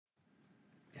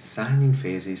Assigning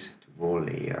phases to wall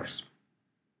layers.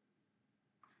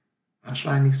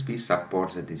 ARCHLine.XP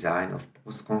supports the design of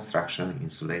post-construction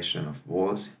insulation of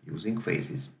walls using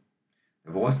phases.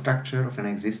 The wall structure of an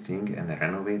existing and a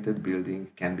renovated building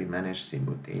can be managed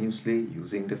simultaneously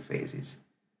using the phases.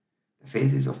 The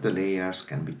phases of the layers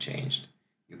can be changed.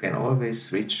 You can always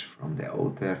switch from the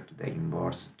outer to the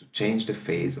inwards to change the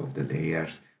phase of the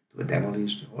layers to a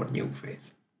demolished or new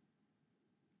phase.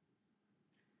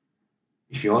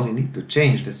 If you only need to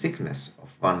change the thickness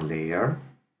of one layer,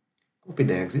 copy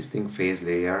the existing phase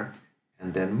layer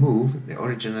and then move the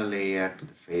original layer to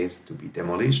the phase to be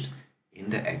demolished in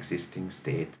the existing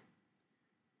state.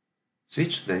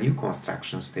 Switch to the new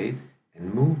construction state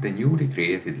and move the newly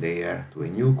created layer to a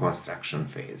new construction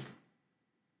phase.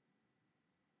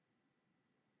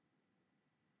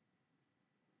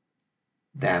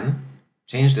 Then,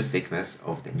 change the thickness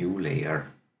of the new layer.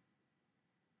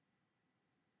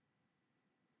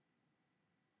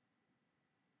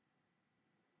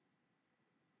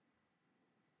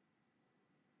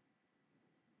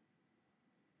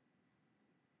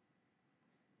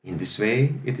 In this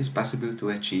way, it is possible to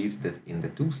achieve that in the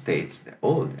two states, the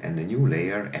old and the new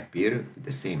layer appear with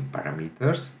the same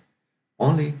parameters,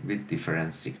 only with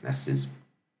different thicknesses.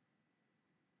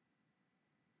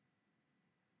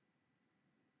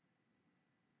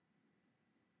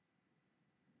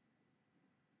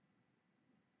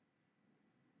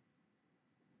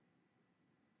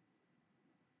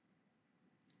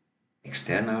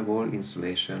 External wall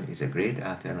insulation is a great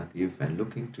alternative when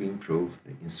looking to improve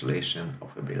the insulation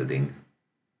of a building.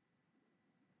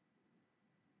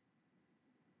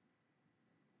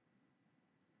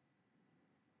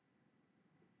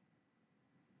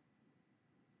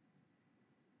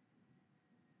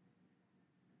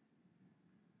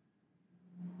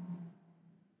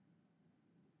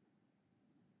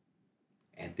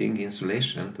 Adding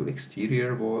insulation to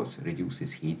exterior walls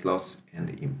reduces heat loss and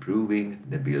improving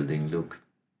the building look.